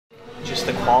Just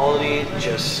the quality,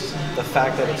 just the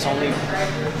fact that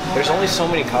there's only so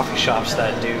many coffee shops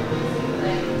that do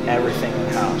everything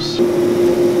in-house.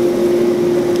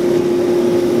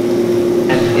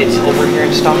 And it's over here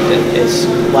in Stockton.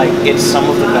 It's some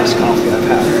of the best coffee I've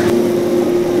had.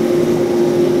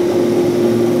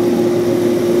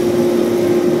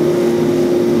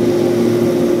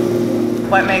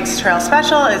 What makes Trail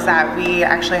special is that we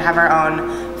actually have our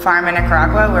own farm in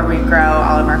Nicaragua where we grow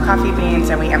all of our coffee beans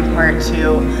and we import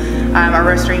to a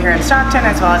roastery here in Stockton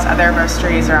as well as other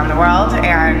roasteries around the world.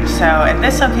 And so at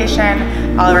this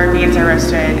location, all of our beans are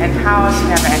roasted in-house. We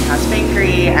have an in-house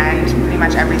bakery and pretty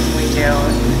much everything we do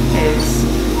is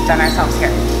done ourselves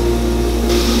here.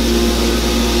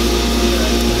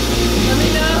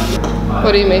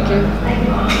 What are you making?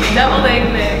 Deviled egg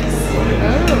mix.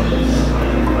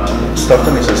 Oh.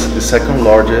 Stockton is the second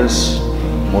largest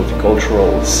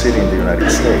multicultural city in the United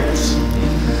States.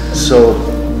 So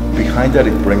behind that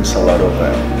it brings a lot of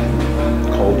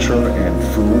culture and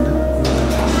food.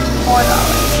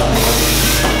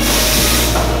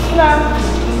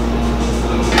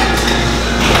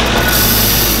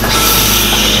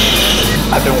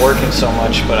 I've been working so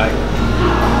much, but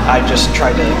I just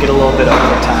tried to get a little bit of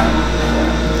overtime.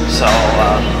 So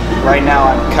right now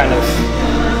I'm kind of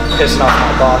pissing off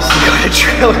my boss to go to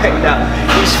Trail right now.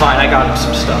 He's fine, I got him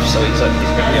some stuff, so he's gonna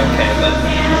be okay, but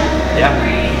yeah,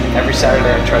 every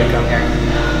Saturday I try to come here.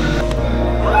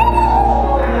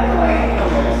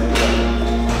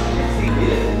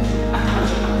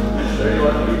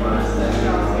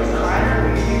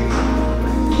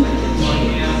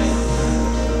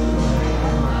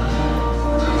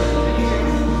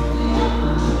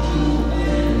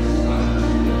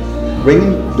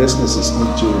 Bringing businesses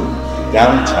into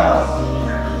downtown,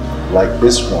 like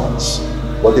this one's,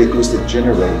 what they do is they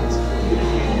generate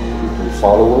people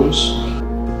followers.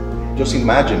 Just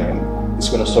imagining it's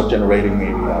going to start generating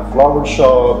maybe a flower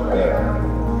shop,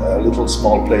 a little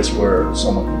small place where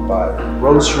someone can buy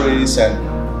groceries, and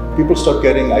people start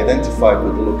getting identified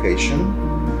with the location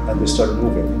and they start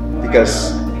moving.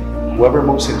 Because whoever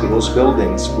moves into those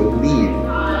buildings will need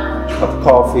to have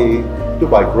coffee, to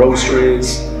buy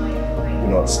groceries,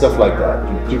 stuff like that,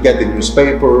 to get the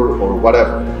newspaper or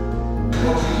whatever.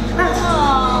 Oh,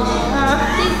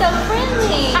 she's so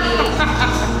friendly.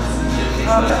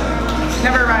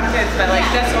 Never around kids, but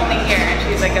just only here, and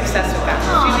she's obsessed with them.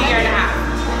 She's a year and a half.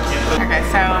 Okay,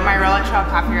 so my role at Trail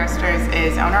Coffee Roasters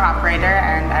is owner-operator,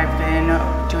 and I've been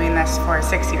doing this for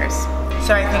 6 years.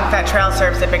 So I think that Trail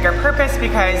serves a bigger purpose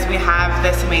because we have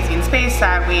this amazing space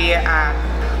that we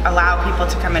allow people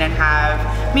to come in and have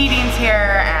meetings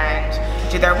here and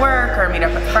do their work or meet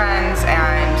up with friends,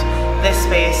 and this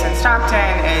space in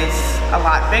Stockton is a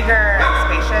lot bigger and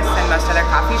spacious than most other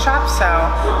coffee shops, so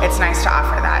it's nice to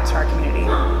offer that to our community.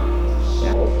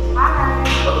 Yeah. Hi,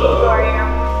 how are you?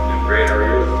 Doing great, how are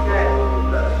you? Good.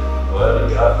 What do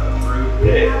you got? Fruit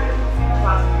cake.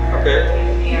 Okay.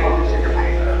 Sugar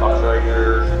pie. I'll try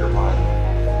your sugar pie.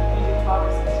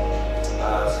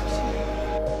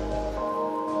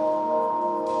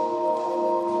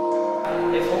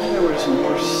 If only there was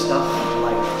more stuff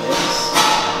like this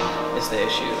is the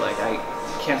issue. I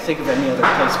can't think of any other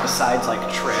place besides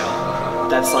Trail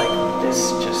that's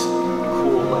this just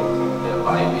cool,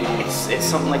 it's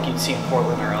something you'd see in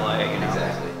Portland or LA.